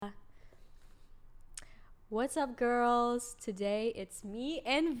What's up, girls? Today it's me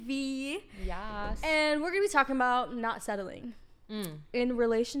and V. Yes. And we're going to be talking about not settling in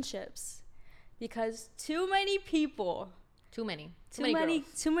relationships because too many people, Too many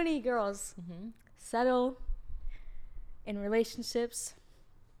girls settle in relationships,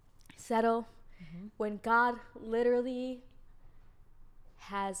 settle when God literally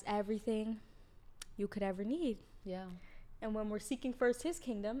has everything you could ever need. Yeah. And when we're seeking first his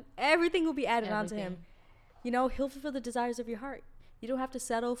kingdom, everything will be added onto him. You know, he'll fulfill the desires of your heart. You don't have to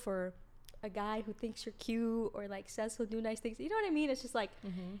settle for a guy who thinks you're cute or like says he'll do nice things. You know what I mean? It's just like,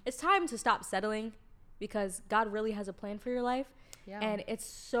 it's time to stop settling because God really has a plan for your life. Yeah. And it's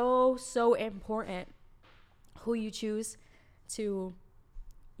so, so important who you choose to,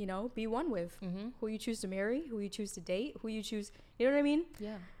 you know, be one with, who you choose to marry, who you choose to date, who you choose, you know what I mean?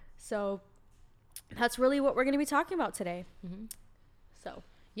 Yeah. So that's really what we're going to be talking about today.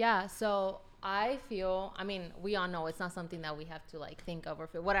 So I feel, I mean, we all know it's not something that we have to like think of or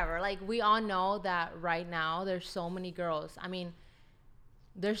feel, whatever. Like we all know that right now there's so many girls. I mean,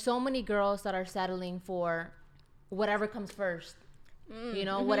 there's so many girls that are settling for whatever comes first. You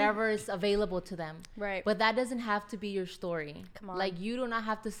know, whatever is available to them. Right. But that doesn't have to be your story. Come on. Like, you do not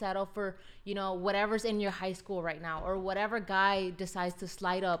have to settle for, you know, whatever's in your high school right now or whatever guy decides to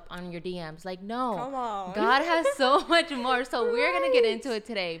slide up on your DMs. Like, no. Come on. God has so much more. So we're going to get into it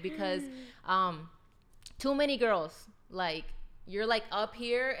today because too many girls, like, you're like up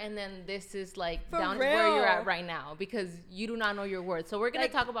here and then this is like For down real. where you're at right now because you do not know your worth. So we're going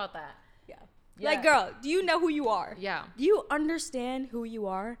Like, to talk about that. Yeah. Like, girl, do you know who you are? Yeah. Do you understand who you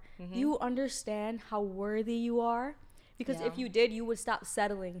are? Do you understand how worthy you are? Because if you did, you would stop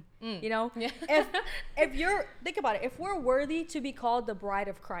settling. You know? Yeah. If you're, think about it. If we're worthy to be called the bride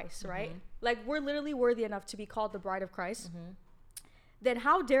of Christ, right? Like, we're literally worthy enough to be called the bride of Christ. Then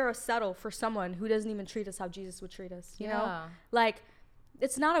how dare us settle for someone who doesn't even treat us how Jesus would treat us? You know? Like,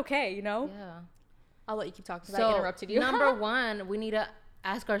 it's not okay, you know? Yeah. I'll let you keep talking because I interrupted you. Number one, we need to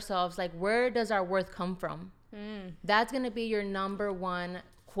ask ourselves, like, where does our worth come from? That's going to be your number one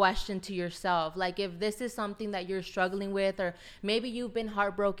question to yourself. Like, if this is something that you're struggling with, or maybe you've been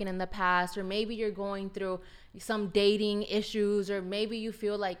heartbroken in the past, or maybe you're going through some dating issues, or maybe you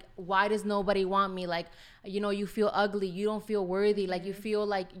feel like, why does nobody want me? Like, you know, you feel ugly, you don't feel worthy, like you feel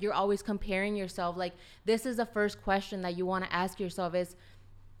like you're always comparing yourself. Like, this is the first question that you want to ask yourself is,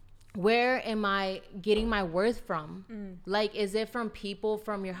 where am I getting my worth from? Like, is it from people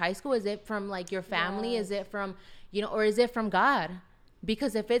from your high school? Is it from like your family? Is it from, you know, or is it from God?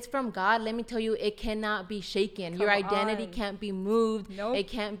 Because if it's from God, let me tell you, it cannot be shaken. Your identity can't be moved. Nope. It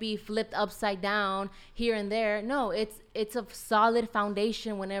can't be flipped upside down here and there. No, it's a solid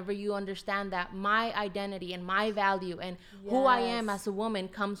foundation whenever you understand that my identity and my value and who I am as a woman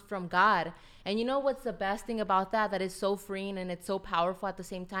comes from God. And you know what's the best thing about that is so freeing and it's so powerful at the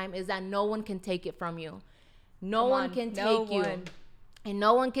same time is that no one can take it from you. No one can take you. And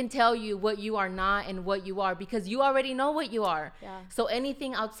no one can tell you what you are not and what you are because you already know what you are. Yeah. So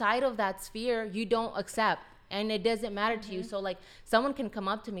anything outside of that sphere, you don't accept. And it doesn't matter to you. So, like, someone can come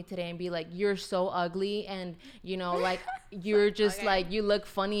up to me today and be like, you're so ugly. And, you know, like, you're just, like, you look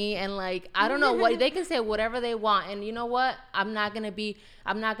funny. And, like, I don't know what. They can say whatever they want. And you know what? I'm not going to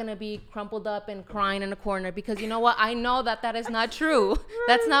be crumpled up and crying in a corner. Because, you know what? I know that is not true.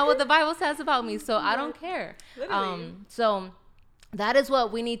 That's not what the Bible says about me. So, I don't care. So that is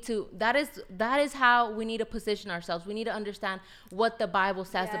what we need to, that is how we need to position ourselves. We need to understand what the Bible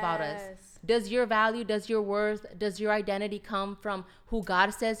says about us. Does your value, does your worth, does your identity come from who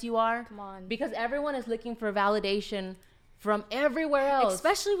God says you are? Come on. Because everyone is looking for validation from everywhere else.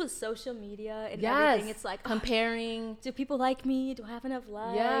 Especially with social media and everything. It's like, comparing. Do people like me? Do I have enough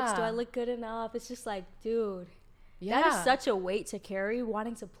likes? Yeah. Do I look good enough? It's just like, dude, that is such a weight to carry,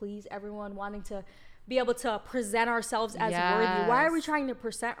 wanting to please everyone, wanting to be able to present ourselves as worthy. Why are we trying to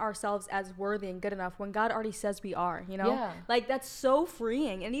present ourselves as worthy and good enough when God already says we are, you know? Yeah. Like, that's so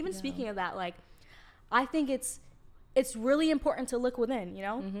freeing. And even speaking of that, like, I think it's really important to look within, you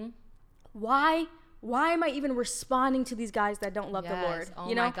know? Why am I even responding to these guys that don't love the Lord? Oh,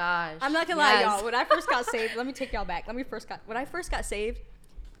 you know? my gosh. I'm not gonna lie, y'all. When I first got saved, let me take y'all back. When I first got saved,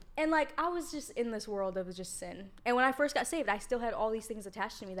 and like, I was just in this world of just sin. And when I first got saved, I still had all these things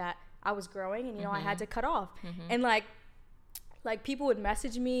attached to me that I was growing and, you know, I had to cut off. And like people would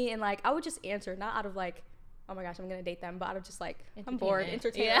message me and like, I would just answer, not out of like, oh my gosh, I'm going to date them, but out of just like, I'm bored,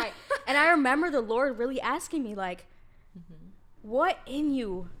 entertainment. Yeah. Right? And I remember the Lord really asking me like, what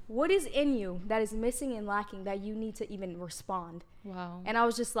is in you that is missing and lacking that you need to even respond? Wow. And I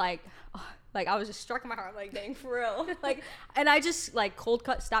was just like, oh, like I was just struck in my heart, like, dang, for real. Like, and I just like cold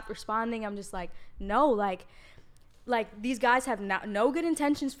cut, stopped responding. I'm just like, no, like these guys have no good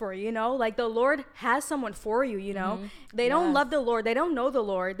intentions for you, you know, like the Lord has someone for you, you know. They don't love the Lord. They don't know the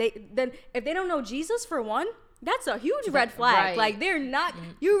Lord. Then if they don't know Jesus, for one, that's a huge red flag. Right. Like they're not,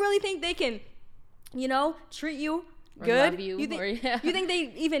 you really think they can, you know, treat you good? Love you, you think, or, you think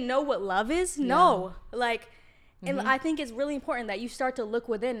they even know what love is? No. Like, and I think it's really important that you start to look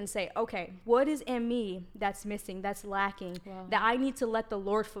within and say, okay, what is in me that's missing, that's lacking, that I need to let the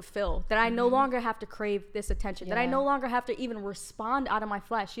Lord fulfill, that I no longer have to crave this attention, that I no longer have to even respond out of my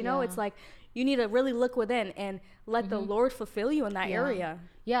flesh. You know, it's like you need to really look within and let the Lord fulfill you in that area.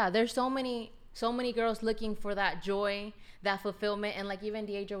 Yeah, there's so many girls looking for that joy, that fulfillment. And like even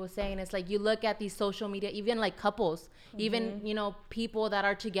Deidre was saying, it's like you look at these social media, even like couples, even, you know, people that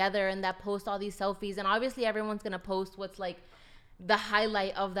are together and that post all these selfies. And obviously everyone's going to post what's like the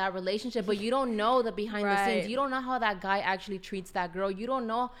highlight of that relationship, but you don't know the behind the scenes. You don't know how that guy actually treats that girl. You don't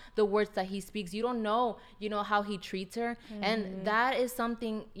know the words that he speaks. You don't know, you know, how he treats her. And that is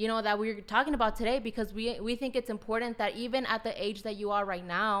something, you know, that we're talking about today, because we think it's important that even at the age that you are right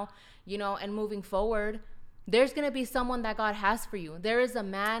now, you know, and moving forward, there's going to be someone that God has for you. There is a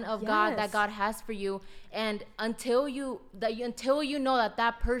man of God that God has for you. And until you know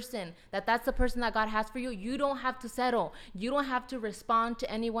that person, that's the person that God has for you, you don't have to settle. You don't have to respond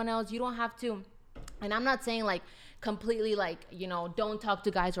to anyone else. You don't have to, and I'm not saying like completely like, you know, don't talk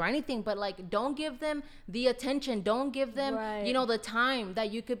to guys or anything, but like don't give them the attention. Don't give them, you know, the time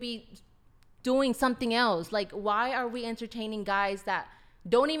that you could be doing something else. Like, why are we entertaining guys that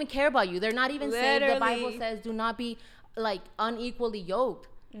don't even care about you? They're not even saved. The Bible says do not be like unequally yoked.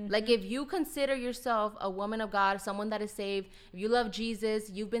 Like if you consider yourself a woman of God, someone that is saved, if you love Jesus,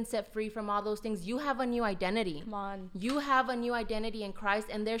 you've been set free from all those things, you have a new identity. Come on. You have a new identity in Christ,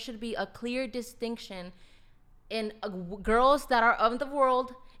 and there should be a clear distinction in girls that are of the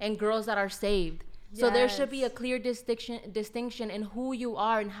world and girls that are saved. So there should be a clear distinction in who you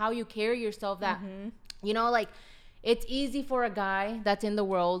are and how you carry yourself, that you know, like it's easy for a guy that's in the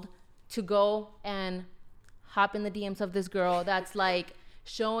world to go and hop in the DMs of this girl that's like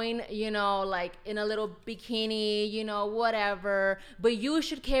showing, you know, like in a little bikini, you know, whatever. But you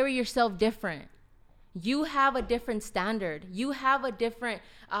should carry yourself different. You have a different standard. You have a different,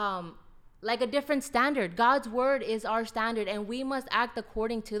 like a different standard. God's word is our standard, and we must act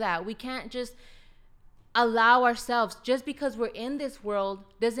according to that. We can't just allow ourselves, just because we're in this world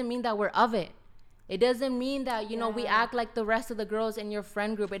doesn't mean that we're of it. It doesn't mean that, you know, we act like the rest of the girls in your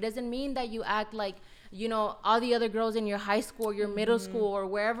friend group. It doesn't mean that you act like, you know, all the other girls in your high school or your middle school or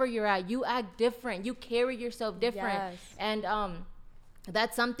wherever you're at. You act different. You carry yourself different. And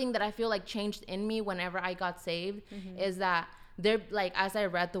that's something that I feel like changed in me whenever I got saved, is that there, like, as I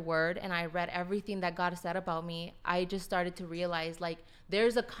read the word and I read everything that God said about me, I just started to realize, like,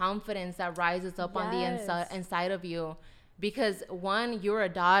 there's a confidence that rises up on the inside of you. Because one, you're a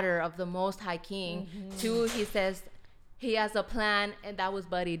daughter of the Most High King. Two, he says he has a plan, and that was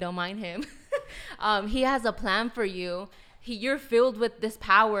Buddy, don't mind him. He has a plan for you. You're filled with this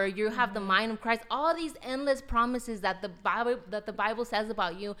power. You have the mind of Christ. All these endless promises that the Bible says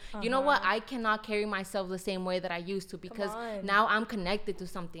about you. You know what? I cannot carry myself the same way that I used to, because now I'm connected to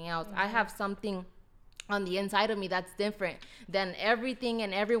something else. I have something on the inside of me that's different than everything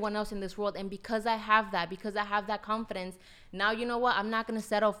and everyone else in this world. And because I have that confidence, now, you know what? I'm not going to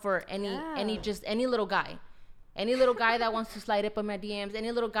settle for any little guy. Any little guy that wants to slide up on my DMs,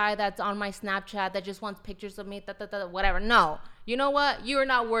 any little guy that's on my Snapchat that just wants pictures of me, whatever. No. You know what? You're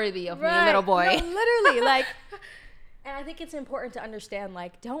not worthy of me, little boy. No, literally, like, and I think it's important to understand,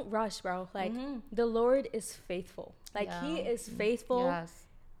 like, don't rush, bro. Like, the Lord is faithful. Like, he is faithful. Yes.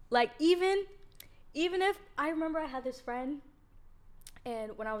 Like, even if I remember I had this friend,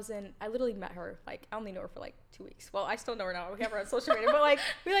 and when I literally met her, like, I only know her for like 2 weeks. Well, I still know her now. We have her on social media, but like,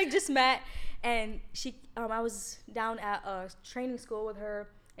 we like just met, and she, I was down at a training school with her,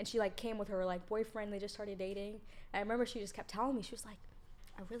 and she like came with her like boyfriend. They just started dating. And I remember she just kept telling me, she was like,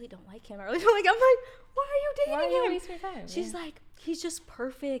 I really don't like him. I really don't like him. I'm like, why are you dating him? Why waste your time? She's like, he's just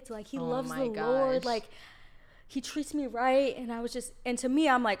perfect. Like, he loves the Lord. Like, he treats me right. And I was just, and to me,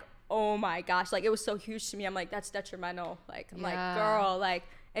 I'm like, oh my gosh, like, it was so huge to me. I'm like, that's detrimental. Like, I'm like, girl, like,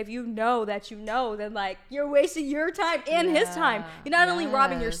 if you know that you know, then like, you're wasting your time and his time. You're not only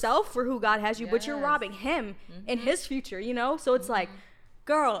robbing yourself for who God has you, but you're robbing him in his future, you know? So it's like,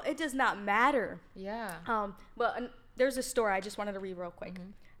 girl, it does not matter. But there's a story I just wanted to read real quick,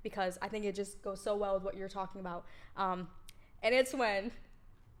 because I think it just goes so well with what you're talking about. And it's when,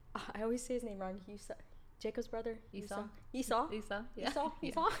 I always say his name wrong. Jacob's brother? Esau. Esau? Yeah.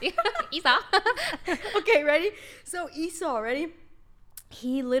 Esau? Esau. Okay, ready? So Esau, ready?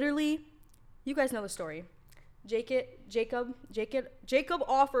 He literally, you guys know the story. Jacob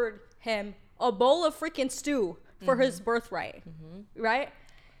offered him a bowl of freaking stew for his birthright, right?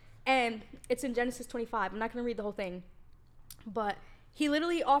 And it's in Genesis 25. I'm not going to read the whole thing. But he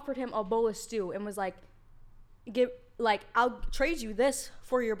literally offered him a bowl of stew and was like, I'll trade you this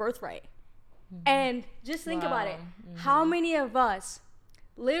for your birthright. And just think about it. How many of us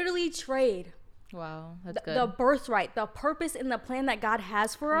literally trade that's good. the birthright, the purpose and the plan that God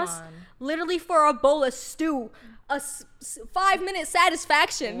has for us, literally for a bowl of stew, a 5-minute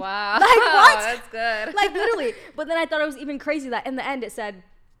satisfaction. Wow. Like, what? That's good. Like, literally. But then I thought it was even crazy that in the end it said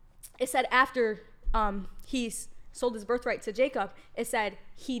after he sold his birthright to Jacob, it said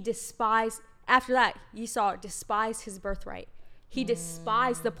after that, Esau despised his birthright. He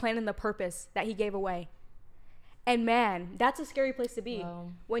despised the plan and the purpose that he gave away. And man, that's a scary place to be. Wow.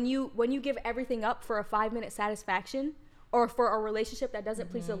 When you give everything up for a 5-minute satisfaction or for a relationship that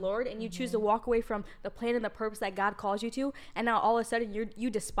doesn't please the Lord, and you choose to walk away from the plan and the purpose that God calls you to, and now all of a sudden you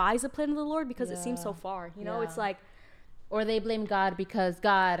despise the plan of the Lord because it seems so far. You know, it's like, or they blame God because,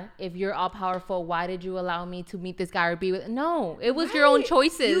 God, if you're all powerful, why did you allow me to meet this guy or be with? No, it was your own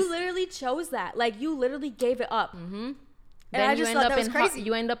choices. You literally chose that. Like, you literally gave it up. And then I just thought that was crazy.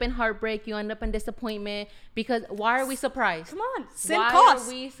 You end up in heartbreak. You end up in disappointment. Because why are we surprised? Come on, sin why costs.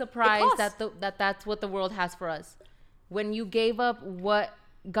 Are we surprised that that's what the world has for us? When you gave up what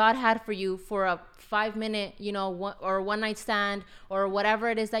God had for you for a 5-minute, or one night stand or whatever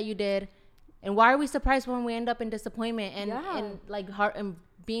it is that you did, and why are we surprised when we end up in disappointment and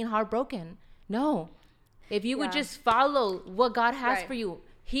being heartbroken? No, if you would just follow what God has for you.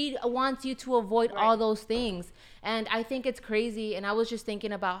 He wants you to avoid all those things. And I think it's crazy. And I was just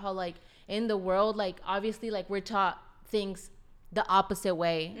thinking about how, like, in the world, like, obviously, like, we're taught things the opposite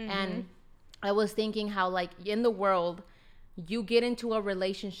way. And I was thinking how, like, in the world, you get into a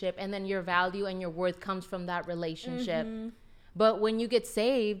relationship and then your value and your worth comes from that relationship. But when you get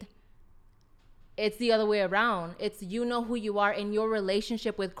saved, it's the other way around. It's, who you are in your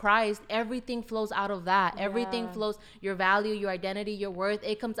relationship with Christ. Everything flows out of that. Everything flows, your value, your identity, your worth.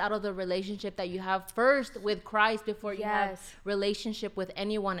 It comes out of the relationship that you have first with Christ before you have relationship with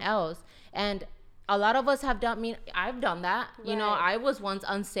anyone else. And a lot of us have I've done that. I was once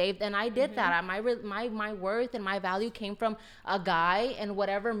unsaved and I did that. My worth and my value came from a guy and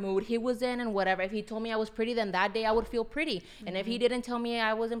whatever mood he was in and whatever. If he told me I was pretty, then that day I would feel pretty. And if he didn't tell me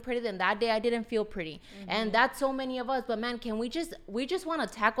I wasn't pretty, then that day I didn't feel pretty. And that's so many of us. But man, we just want to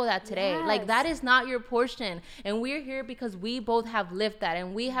tackle that today. Like, that is not your portion. And we're here because we both have lived that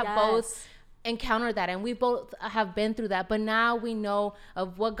and we have both encountered that, and we both have been through that. But now we know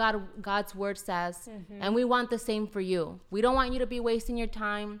of what God's word says, and we want the same for you. We don't want you to be wasting your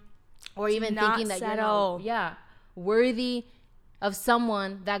time or even thinking that you're not worthy of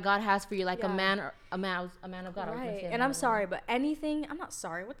someone that God has for you, like a man of God. Right. And I'm sorry, but I'm not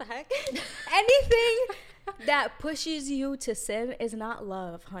sorry. What the heck? Anything that pushes you to sin is not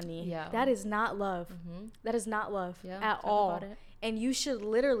love, honey. Yeah. That is not love. That is not love at all. And you should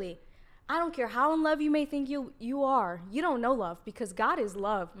literally, I don't care how in love you may think you are. You don't know love because God is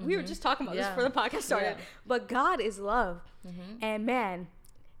love. We were just talking about this before the podcast started. But God is love. And man,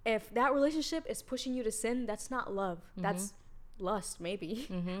 if that relationship is pushing you to sin, that's not love. That's lust, maybe.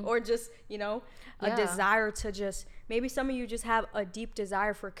 Or just, a desire to just, maybe some of you just have a deep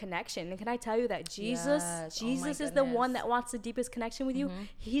desire for connection. And can I tell you that Jesus is the one that wants the deepest connection with you.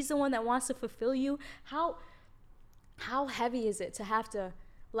 He's the one that wants to fulfill you. How heavy is it to have to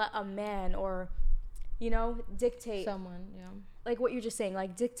let a man or, dictate someone, like what you're just saying,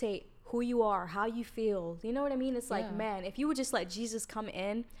 like dictate who you are, how you feel. You know what I mean? It's like, man, if you would just let Jesus come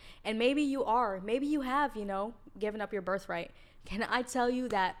in, and maybe you have, given up your birthright. Can I tell you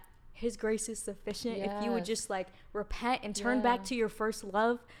that his grace is sufficient if you would just like repent and turn back to your first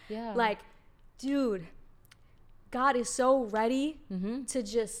love? Like, dude, God is so ready to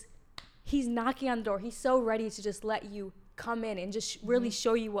just, he's knocking on the door. He's so ready to just let you come in and just really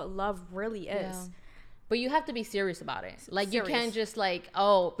show you what love really is. But you have to be serious about it. Like, you can't just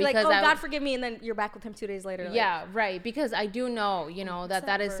because God forgive me, and then you're back with him 2 days later. Right. Because I do know,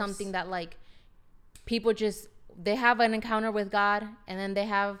 that is something that, like, people just, they have an encounter with God, and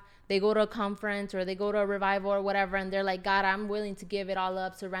then they go to a conference or they go to a revival or whatever, and they're like, God, I'm willing to give it all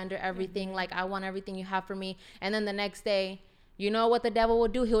up, surrender everything. Like, I want everything you have for me. And then the next day, you know what the devil will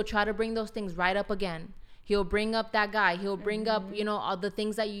do? He'll try to bring those things right up again. He'll bring up that guy. He'll bring up, all the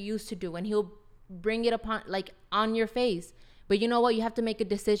things that you used to do, and he'll bring it upon, like, on your face. But you know what? You have to make a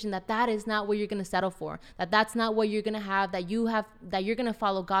decision that is not what you're going to settle for, that's not what you're going to have, that you're going to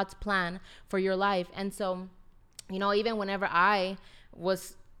follow God's plan for your life. And so, you know, even whenever I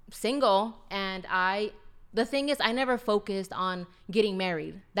was single, and the thing is, I never focused on getting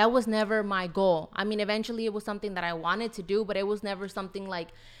married. That was never my goal. I mean, eventually it was something that I wanted to do, but it was never something like,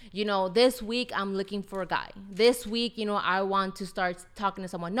 you know, this week I'm looking for a guy. This week, you know, I want to start talking to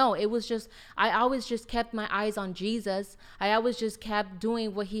someone. No, it was just, I always just kept my eyes on Jesus. I always just kept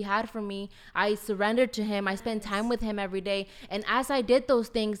doing what he had for me. I surrendered to him. I spent time with him every day. And as I did those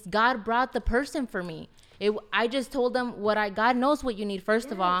things, God brought the person for me. I just told them God knows what you need.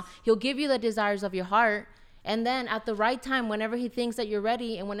 First of all, he'll give you the desires of your heart. And then at the right time, whenever he thinks that you're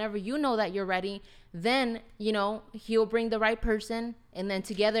ready, and whenever you know that you're ready, then, you know, he'll bring the right person. And then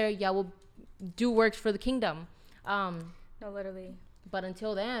together, y'all will do works for the kingdom. No, literally. But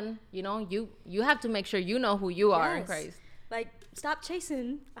until then, you know, you have to make sure you know who you are in Christ. Like, stop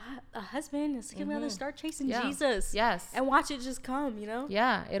chasing a husband and significant other. Start chasing Jesus. Yes. And watch it just come, you know?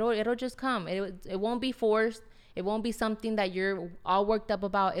 Yeah, it'll just come. It won't be forced. It won't be something that you're all worked up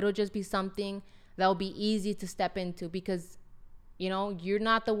about. It'll just be something that'll be easy to step into, because, you know, you're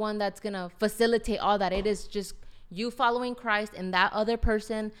not the one that's going to facilitate all that. It is just you following Christ and that other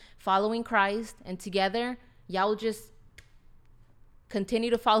person following Christ, and together y'all just continue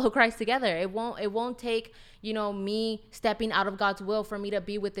to follow Christ together. It won't take, you know, me stepping out of God's will for me to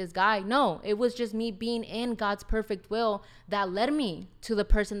be with this guy. No, it was just me being in God's perfect will that led me to the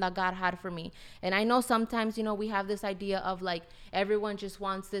person that God had for me. And I know sometimes, you know, we have this idea of like, everyone just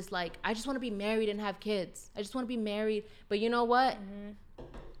wants this, like, I just want to be married and have kids. I just want to be married. But you know what?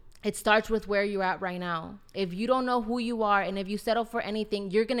 It starts with where you're at right now. If you don't know who you are, and if you settle for anything,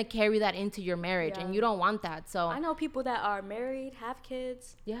 you're going to carry that into your marriage, and you don't want that. So I know people that are married, have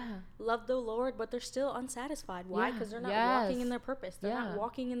kids, love the Lord, but they're still unsatisfied. Why? Because they're not walking in their purpose. They're not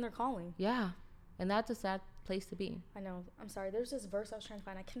walking in their calling. Yeah. And that's a sad place to be. I know. I'm sorry. There's this verse I was trying to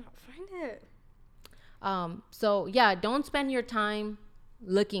find. I cannot find it. So yeah, don't spend your time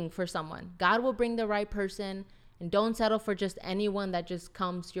looking for someone. God will bring the right person. And don't settle for just anyone that just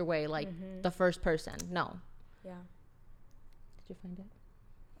comes your way, like the first person. No. Yeah. Did you find it?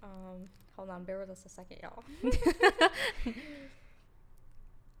 Hold on. Bear with us a second, y'all.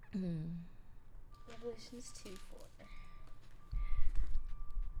 Revelations 2:4.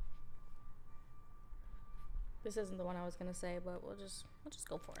 This isn't the one I was gonna say, but we'll just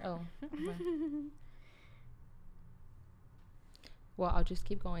go for it. Oh. Okay. Well, I'll just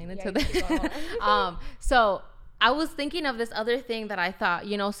keep going until then. So I was thinking of this other thing that I thought,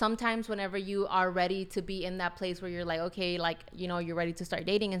 you know, sometimes whenever you are ready to be in that place where you're like, okay, like, you know, you're ready to start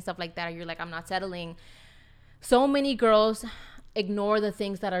dating and stuff like that, or you're like, I'm not settling. So many girls ignore the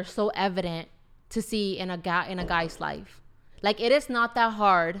things that are so evident to see in a guy's life. Like, it is not that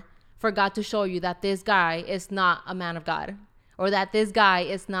hard for God to show you that this guy is not a man of God, or that this guy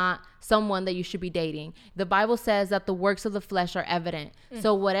is not someone that you should be dating. The Bible says that the works of the flesh are evident.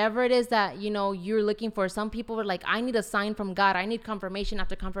 So whatever it is that, you know, you're looking for, some people are like, I need a sign from God. I need confirmation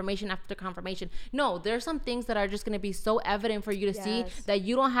after confirmation after confirmation. No, there's some things that are just going to be so evident for you to see that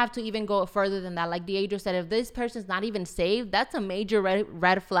you don't have to even go further than that. Like Deidre said, if this person's not even saved, that's a major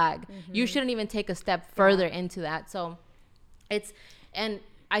red flag. You shouldn't even take a step further into that. So and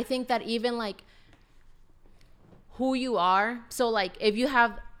I think that even like who you are. So like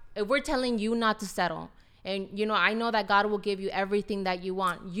if we're telling you not to settle, and you know, I know that God will give you everything that you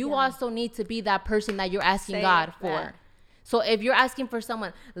want. You also need to be that person that you're asking God for. So if you're asking for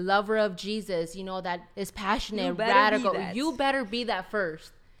someone, lover of Jesus, you know, that is passionate, radical, you better be that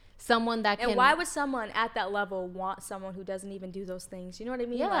first. Someone that can. And why would someone at that level want someone who doesn't even do those things? You know what I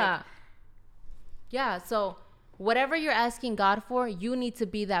mean? Yeah. So whatever you're asking God for, you need to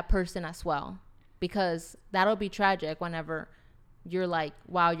be that person as well. Because that'll be tragic whenever you're like,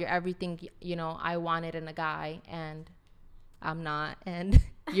 wow, you're everything, you know, I wanted in a guy, and I'm not. And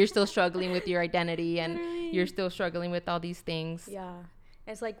you're still struggling with your identity, and you're still struggling with all these things. Yeah.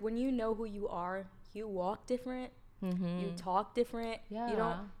 It's like when you know who you are, you walk different. You talk different. Yeah. You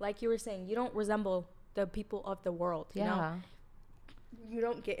don't, like you were saying, you don't resemble the people of the world. You know? You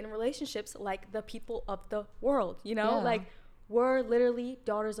don't get in relationships like the people of the world, you know? Like, we're literally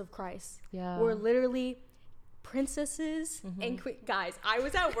daughters of Christ. Yeah. We're literally princesses and guys, I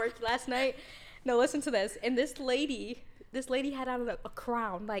was at work last night. No, listen to this. And this lady had on a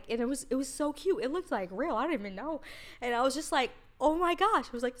crown, like, and it was so cute. It looked like real. I didn't even know. And I was just like, oh my gosh.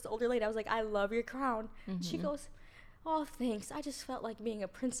 It was like this older lady. I was like, I love your crown. She goes, oh, thanks. I just felt like being a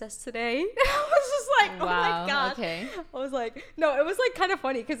princess today. I was just like, oh Wow, my God. okay. I was like, no, it was like kind of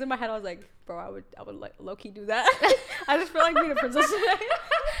funny because in my head I was like, bro, I would like low key do that. I just feel like being a princess today.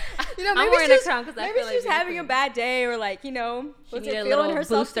 You know, maybe I'm wearing a crown because I maybe feel like she's being a having a bad day, or like, you know, She wasn't needed a feeling little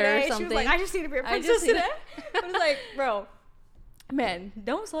herself booster or today. She was something. like, I just need to be a I just princess need- today. But it's like, bro, man,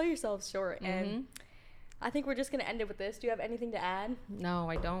 don't sell yourself short. And I think we're just gonna end it with this. Do you have anything to add? No,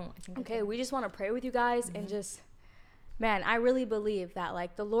 I don't. I think Okay, we just want to pray with you guys and just, man, I really believe that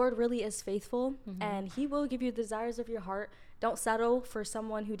like the Lord really is faithful and he will give you the desires of your heart. Don't settle for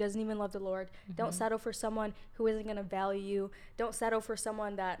someone who doesn't even love the Lord. Don't settle for someone who isn't going to value you. Don't settle for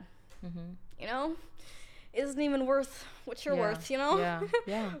someone that, you know, isn't even worth what you're worth, you know?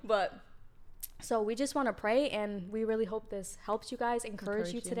 Yeah. But so we just want to pray, and we really hope this helps you guys,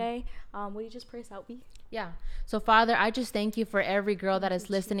 encourage you today. Will you just pray us out, B? Yeah. So, Father, I just thank you for every girl that is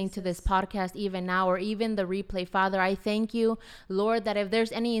listening to this podcast even now, or even the replay. Father, I thank you, Lord, that if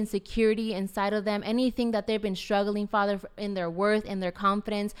there's any insecurity inside of them, anything that they've been struggling, Father, in their worth, in their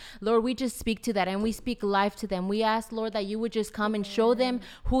confidence, Lord, we just speak to that and we speak life to them. We ask, Lord, that you would just come and show them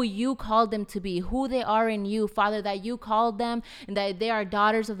who you called them to be, who they are in you, Father, that you called them and that they are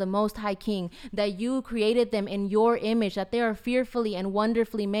daughters of the Most High King, that you created them in your image, that they are fearfully and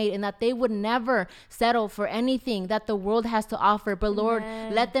wonderfully made, and that they would never settle for anything that the world has to offer. But Lord,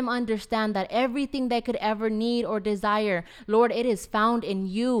 let them understand that everything they could ever need or desire, Lord, it is found in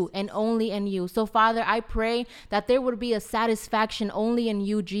you and only in you. So Father, I pray that there would be a satisfaction only in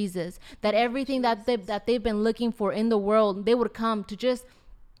you, Jesus, that everything that they've been looking for in the world, they would come to just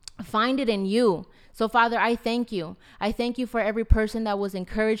find it in you. So Father, I thank you. I thank you for every person that was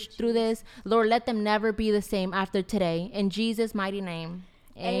encouraged through this. Lord, let them never be the same after today. In Jesus' mighty name.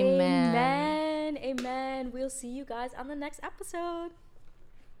 Amen. Amen. We'll see you guys on the next episode.